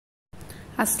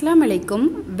Assalamu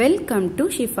alaikum. Welcome to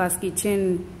Shifas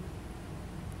Kitchen.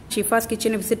 Shifas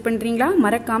Kitchen visit பண்றீங்களா?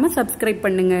 மறக்காம subscribe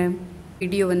பண்ணுங்க.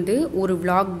 Video வந்து ஒரு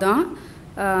vlog தான்.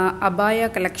 Abaya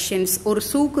Collections ஒரு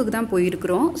சூக்குக்கு தான்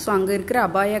போயிருக்கிறோம். சோ அங்க இருக்கிற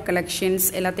Abaya Collections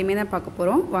எல்லாத்தையுமே தான் பார்க்க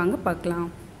போறோம். வாங்க பார்க்கலாம்.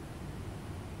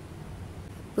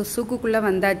 இப்போ சூக்குக்குள்ள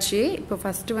வந்தாச்சு. இப்போ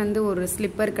ஃபர்ஸ்ட் வந்து ஒரு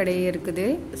ஸ்லிப்பர் கடை இருக்குது.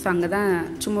 சோ அங்க தான்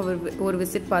சும்மா ஒரு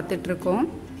விசிட் பார்த்துட்டு இருக்கோம்.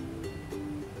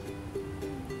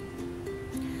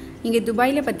 இங்கே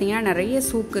துபாயில் பார்த்தீங்கன்னா நிறைய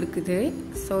சூக் இருக்குது.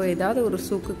 ஸோ ஏதாவது ஒரு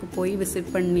சூக்குக்கு போய் விசிட்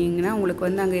பண்ணிங்கன்னா உங்களுக்கு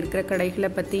வந்து அங்கே இருக்கிற கடைகளை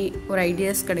பற்றி ஒரு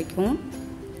ஐடியாஸ் கிடைக்கும்.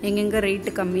 எங்கெங்கே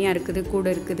ரேட்டு கம்மியாக இருக்குது கூட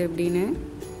இருக்குது அப்படின்னு.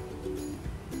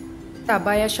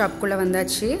 அபாயா ஷாப்புக்குள்ளே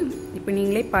வந்தாச்சு. இப்போ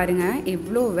நீங்களே பாருங்கள்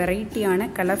எவ்வளோ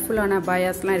வெரைட்டியான கலர்ஃபுல்லான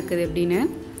அபாயாஸ்லாம் இருக்குது அப்படின்னு.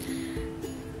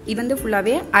 இது வந்து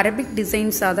ஃபுல்லாகவே அரபிக்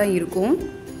டிசைன்ஸாக தான் இருக்கும்.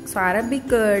 ஸோ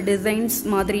அரபிக் டிசைன்ஸ்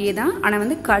மாதிரியே தான், ஆனால்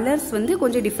வந்து கலர்ஸ் வந்து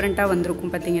கொஞ்சம் டிஃப்ரெண்ட்டாக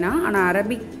வந்திருக்கும் பார்த்தீங்கன்னா. ஆனால்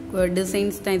அரபிக்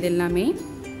டிசைன்ஸ் தான் இது எல்லாமே.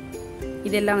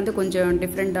 இதெல்லாம் வந்து கொஞ்சம்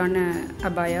டிஃப்ரெண்ட்டான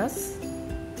அபாயாஸ்.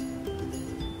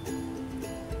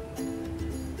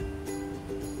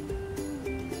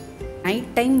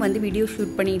 நைட் டைம் வந்து வீடியோ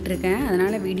ஷூட் பண்ணிகிட்டு இருக்கேன்.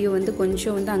 அதனால் வீடியோ வந்து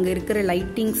கொஞ்சம் வந்து அங்கே இருக்கிற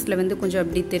லைட்டிங்ஸில் வந்து கொஞ்சம்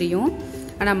அப்படி தெரியும்.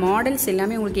 ஆனால் மாடல்ஸ்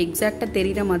எல்லாமே உங்களுக்கு எக்ஸாக்டாக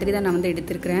தெரிகிற மாதிரி தான் நான் வந்து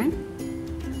எடுத்திருக்கிறேன்.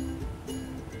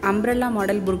 அம்ப்ரெல்லா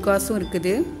மாடல் புர்காஸும்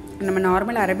இருக்குது. நம்ம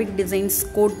normal Arabic designs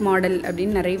code model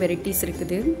அப்படின்னு நிறைய வெரைட்டிஸ்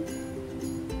இருக்குது.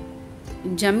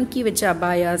 ஜம்கி வச்ச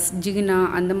அபாயாஸ், ஜிகினா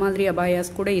அந்த மாதிரி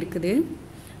அபாயாஸ் கூட இருக்குது.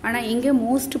 ஆனால் இங்கே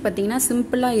மோஸ்ட் பார்த்திங்கன்னா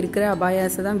சிம்பிளாக இருக்கிற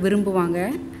அபாயாஸை தான் விரும்புவாங்க.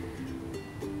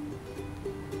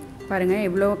 பாருங்கள்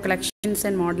எவ்வளோ கலெக்ஷன்ஸ்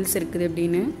அண்ட் மாடல்ஸ் இருக்குது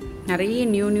அப்படின்னு. நிறைய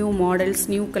நியூ மாடல்ஸ்,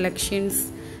 நியூ கலெக்ஷன்ஸ்,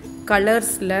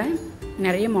 கலர்ஸில்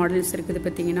நிறைய மாடல்ஸ் இருக்குது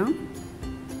பார்த்திங்கன்னா.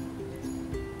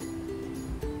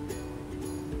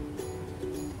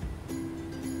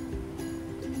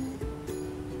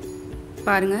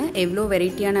 பாருங்க எவ்வளோ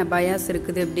வெரைட்டியான அபாயாஸ்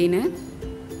இருக்குது அப்படின்னு.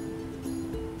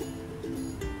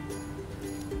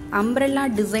 அம்ப்ரெல்லா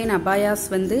டிசைன் அபாயாஸ்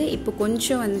வந்து இப்போ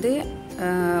கொஞ்சம் வந்து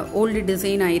ஓல்டு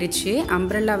டிசைன் ஆயிருச்சு.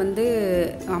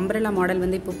 அம்ப்ரெல்லா மாடல்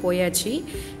வந்து இப்போ போயாச்சு.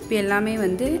 இப்போ எல்லாமே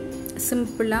வந்து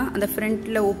சிம்பிளாக அந்த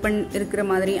ஃப்ரண்ட்டில் ஓப்பன் இருக்கிற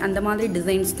மாதிரி அந்த மாதிரி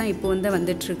டிசைன்ஸ் தான் இப்போ வந்து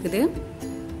வந்துட்டுருக்குது.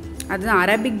 அதுதான்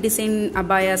அரபிக் டிசைன்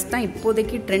அபாயாஸ் தான்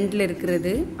இப்போதைக்கு ட்ரெண்டில்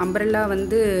இருக்கிறது. அம்ப்ரெல்லா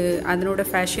வந்து அதனோட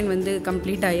ஃபேஷன் வந்து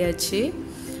கம்ப்ளீட் ஆயாச்சு.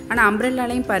 ஆனால்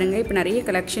அம்ப்ரெல்லாலையும் பாருங்கள் இப்போ நிறைய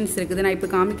கலெக்ஷன்ஸ் இருக்குது. நான் இப்போ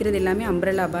காமிக்கிறது எல்லாமே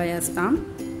அம்ப்ரெல்லா அபாயாஸ் தான்.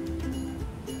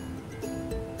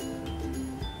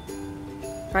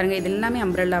 பாருங்கள் இது எல்லாமே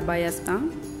அம்ப்ரெல்லா அபாயாஸ் தான்.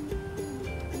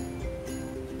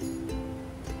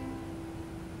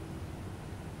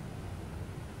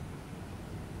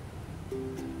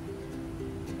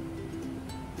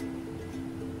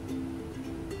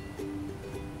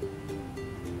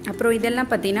 அப்புறம் இதெல்லாம்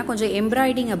பார்த்தீங்கன்னா கொஞ்சம்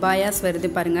எம்ப்ராய்டிங் அபாயாஸ் வருது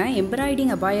பாருங்கள்.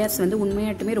 எம்ப்ராய்டிங் அபாயாஸ் வந்து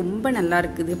உண்மையாட்டுமே ரொம்ப நல்லா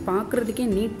இருக்குது. பார்க்குறதுக்கே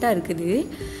நீட்டாக இருக்குது.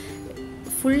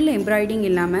 ஃபுல் எம்ப்ராய்டிங்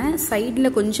இல்லாமல்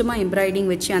சைடில் கொஞ்சமாக எம்ப்ராய்டிங்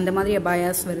வச்சு அந்த மாதிரி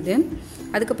அபாயாஸ் வருது.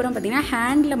 அதுக்கப்புறம் பார்த்தீங்கன்னா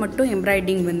ஹேண்டில் மட்டும்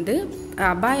எம்ப்ராய்டிங் வந்து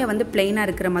அபாயா வந்து பிளெயினாக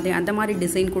இருக்கிற மாதிரி அந்த மாதிரி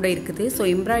டிசைன் கூட இருக்குது. ஸோ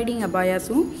எம்ப்ராய்டிங்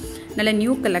அபாயாஸும் நல்ல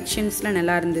நியூ கலெக்ஷன்ஸில்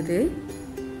நல்லா இருந்தது.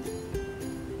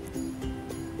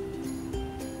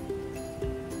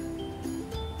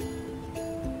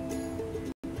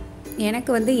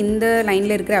 எனக்கு வந்து இந்த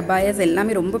லைனில் இருக்கிற அபாயாஸ்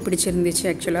எல்லாமே ரொம்ப பிடிச்சிருந்துச்சு.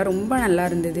 ஆக்சுவலாக ரொம்ப நல்லா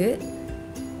இருந்தது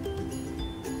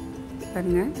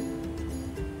பாருங்க.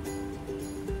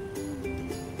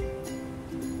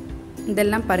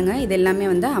 இதெல்லாம் பாருங்க இது எல்லாமே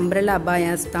வந்து அம்ப்ரெல்லா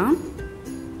அபாயாஸ் தான்.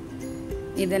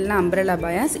 இதெல்லாம் அம்ப்ரெல்லா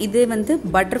அபாயாஸ். இது வந்து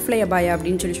பட்டர்ஃப்ளை அபாயா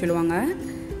அப்படின்னு சொல்லுவாங்க.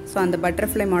 ஸோ அந்த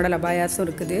பட்டர்ஃப்ளை மாடல் அபாயாஸும்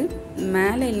இருக்குது.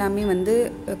 மேலே எல்லாமே வந்து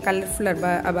கலர்ஃபுல்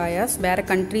அபாயாஸ். வேறு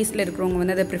கண்ட்ரீஸில் இருக்கிறவங்க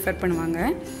வந்து அதை ப்ரிஃபர் பண்ணுவாங்க.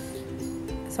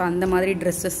 ஸோ அந்த மாதிரி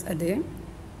ட்ரெஸ்ஸஸ் அது.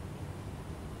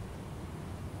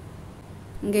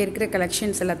 இங்கே இருக்கிற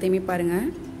கலெக்ஷன்ஸ் எல்லாத்தையுமே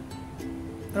பாருங்கள்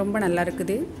ரொம்ப நல்லா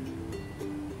இருக்குது.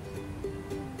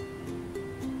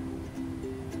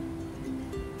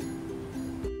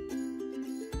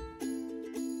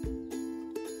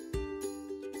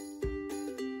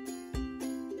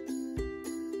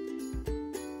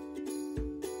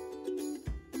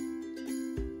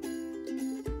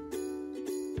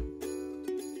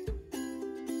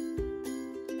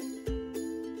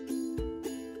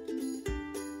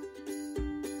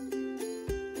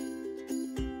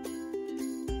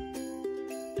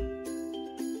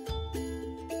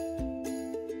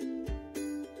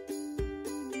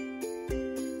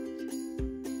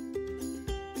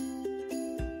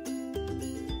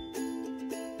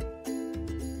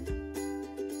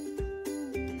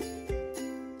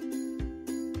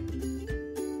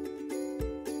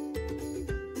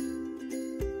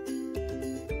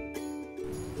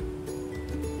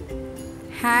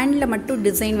 ஹேண்டில் மட்டும்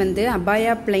டிசைன் வந்து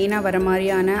அபாயா பிளைனாக வர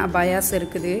மாதிரியான அபாயாஸ்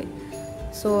இருக்குது.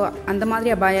 ஸோ அந்த மாதிரி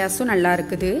அபாயாஸும் நல்லா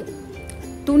இருக்குது.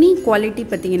 துணி குவாலிட்டி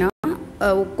பார்த்திங்கன்னா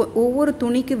ஒவ்வொரு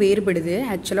துணிக்கு வேறுபடுது.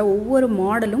 ஆக்சுவலாக ஒவ்வொரு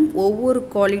மாடலும் ஒவ்வொரு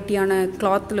குவாலிட்டியான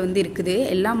கிளாத்தில் வந்து இருக்குது.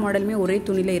 எல்லா மாடலுமே ஒரே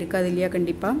துணியில் இருக்காது இல்லையா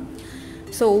கண்டிப்பாக.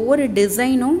 ஸோ ஒவ்வொரு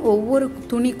டிசைனும் ஒவ்வொரு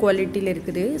துணி குவாலிட்டியில்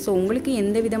இருக்குது. ஸோ உங்களுக்கு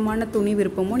எந்த விதமான துணி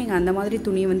விருப்பமோ நீங்கள் அந்த மாதிரி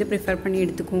துணியை வந்து ப்ரிஃபர் பண்ணி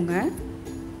எடுத்துக்கோங்க.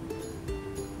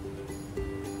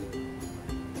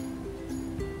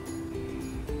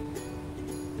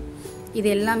 இது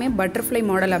எல்லாமே பட்டர்ஃப்ளை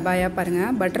மாடல் அபாயா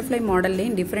பாருங்கள். பட்டர்ஃப்ளை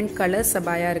மாடல்லேயும் டிஃப்ரெண்ட் கலர்ஸ்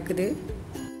அபாயா இருக்குது.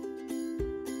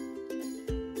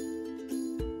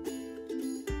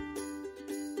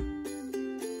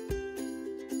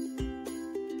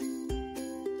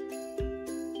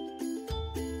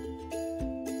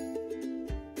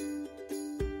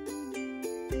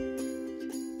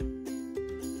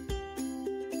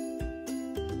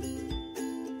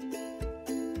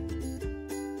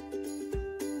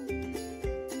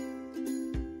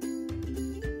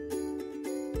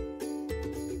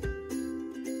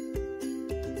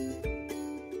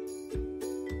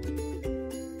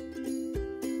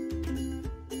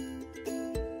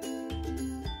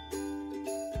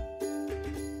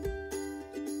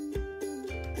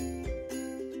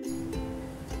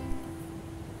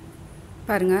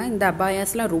 பாருங்க, இந்த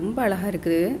அபாயாஸ்லாம் ரொம்ப அழகாக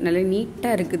இருக்குது. நல்ல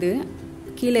நீட்டாக இருக்குது.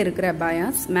 கீழே இருக்கிற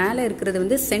அபாயாஸ், மேலே இருக்கிறது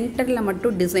வந்து சென்டரில்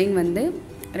மட்டும் டிசைன் வந்து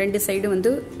 2 சைடு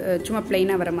வந்து சும்மா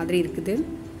பிளைனாக வர மாதிரி இருக்குது.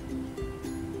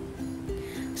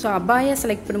 ஸோ அபாயா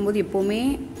செலக்ட் பண்ணும்போது எப்போவுமே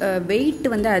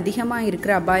வெயிட் வந்து அதிகமாக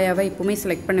இருக்கிற அபாயாவை எப்போவுமே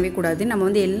செலக்ட் பண்ணவே கூடாது. நம்ம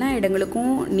வந்து எல்லா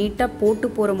இடங்களுக்கும் நீட்டாக போட்டு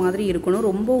போகிற மாதிரி இருக்கணும்.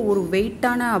 ரொம்ப ஒரு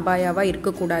வெயிட்டான அபாயாவாக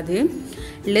இருக்கக்கூடாது.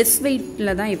 லெஸ்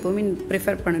வெயிட்டில் தான் எப்போவுமே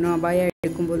ப்ரிஃபர் பண்ணணும் அபாயா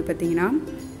எடுக்கும்போது. பார்த்திங்கன்னா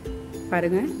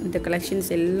பாருங்கள், இந்த கலெக்ஷன்ஸ்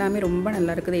எல்லாமே ரொம்ப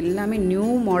நல்லா இருக்குது. எல்லாமே நியூ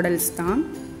மாடல்ஸ் தான்.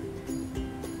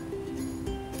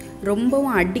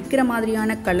 ரொம்பவும் அடிக்கிற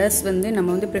மாதிரியான கலர்ஸ் வந்து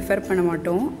நம்ம வந்து ப்ரிஃபர் பண்ண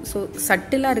மாட்டோம். ஸோ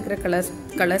சட்டிலாக இருக்கிற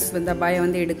கலர்ஸ் வந்து அபாயா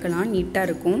வந்து எடுக்கலாம், நீட்டாக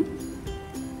இருக்கும்.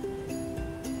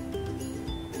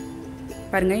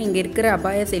 பாருங்கள், இங்கே இருக்கிற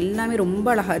அபாயாஸ் எல்லாமே ரொம்ப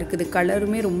அழகாக இருக்குது.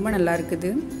 கலருமே ரொம்ப நல்லா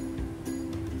இருக்குது.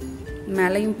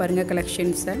 மேலேயும் பாருங்கள்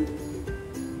கலெக்ஷன்ஸை.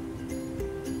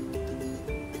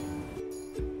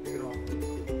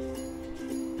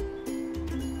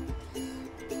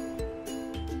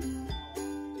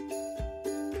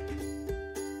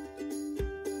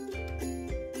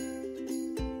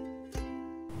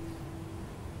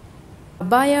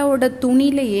 அபாயாவோட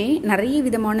துணியிலேயே நிறைய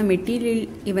விதமான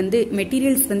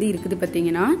மெட்டீரியல்ஸ் வந்து இருக்குது.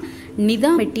 பார்த்தீங்கன்னா நிதா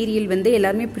மெட்டீரியல் வந்து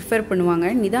எல்லாருமே ப்ரிஃபர் பண்ணுவாங்க.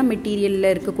 நிதா மெட்டீரியலில்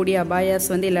இருக்கக்கூடிய அபாயாஸ்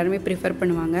வந்து எல்லாருமே ப்ரிஃபர்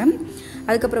பண்ணுவாங்க.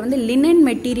 அதுக்கப்புறம் வந்து லினன்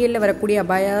மெட்டீரியலில் வரக்கூடிய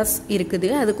அபாயாஸ்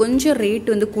இருக்குது. அது கொஞ்சம்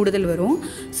ரேட் வந்து கூடுதல் வரும்.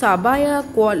 ஸோ அபாயா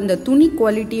இந்த துணி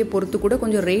குவாலிட்டியை பொறுத்து கூட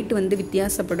கொஞ்சம் ரேட் வந்து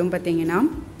வித்தியாசப்படும். பார்த்தீங்கன்னா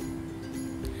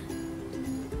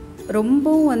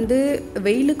ரொம்பவும் வந்து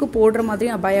வெயிலுக்கு போடுற மாதிரி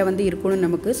அபாயா வந்து இருக்கணும்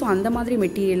நமக்கு. ஸோ அந்த மாதிரி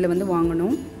மெட்டீரியலில் வந்து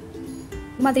வாங்கணும்.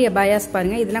 இந்த மாதிரி அபாயாஸ்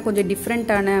பாருங்கள், இதெல்லாம் கொஞ்சம்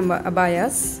டிஃப்ரெண்ட்டான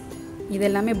அபாயாஸ். இது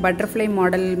எல்லாமே பட்டர்ஃப்ளை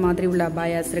மாடல் மாதிரி உள்ள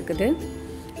அபாயாஸ் இருக்குது.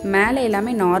 மேலே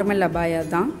எல்லாமே நார்மல் அபாயா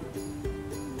தான்.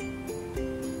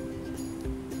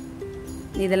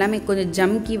 இதெல்லாமே கொஞ்சம்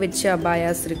ஜம்கி வச்ச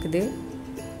அபாயாஸ் இருக்குது.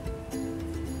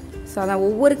 ஸோ அதான்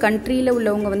ஒவ்வொரு கண்ட்ரியில்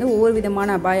உள்ளவங்க வந்து ஒவ்வொரு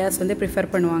விதமான அபாயாஸ் வந்து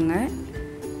ப்ரிஃபர் பண்ணுவாங்க.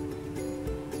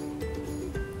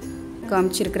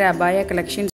 காமிச்சிருக்கிற அபாயா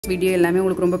கலெக்ஷன்ஸ் வீடியோ எல்லாமே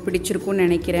உங்களுக்கு ரொம்ப பிடிச்சிருக்கும்னு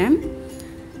நினைக்கிறேன்.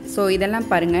 ஸோ இதெல்லாம்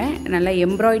பாருங்கள், நல்லா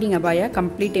எம்ப்ராய்டிங் அபாயா,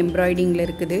 கம்ப்ளீட் எம்ப்ராய்டிங்கில்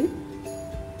இருக்குது.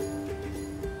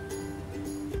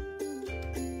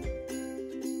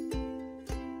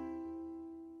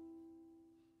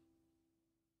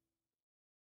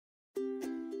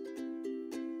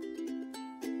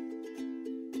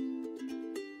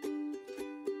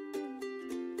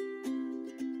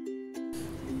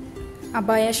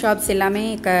 அபாயா ஷாப்ஸ் எல்லாமே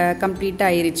கம்ப்ளீட்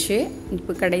ஆயிருச்சு.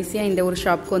 இப்போ கடைசியாக இந்த ஒரு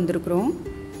ஷாப்புக்கு வந்திருக்கிறோம்.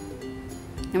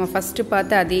 நம்ம ஃபஸ்ட்டு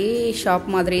பார்த்து அதே ஷாப்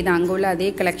மாதிரி தான், அங்கே உள்ள அதே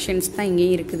கலெக்ஷன்ஸ் தான்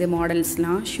இங்கேயும் இருக்குது.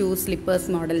 மாடல்ஸ்லாம், ஷூ ஸ்லிப்பர்ஸ்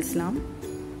மாடல்ஸ்லாம்.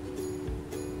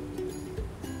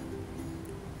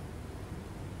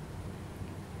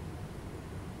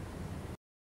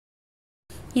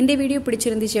 இந்த வீடியோ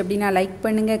பிடிச்சிருந்துச்சு அப்படின்னா லைக்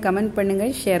பண்ணுங்கள், கமெண்ட்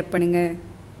பண்ணுங்கள், ஷேர் பண்ணுங்கள்.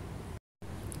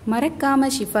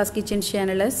 மறக்காமல் ஷிஃபாஸ் கிச்சன்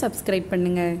சேனலை சப்ஸ்கிரைப்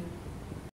பண்ணுங்கள்.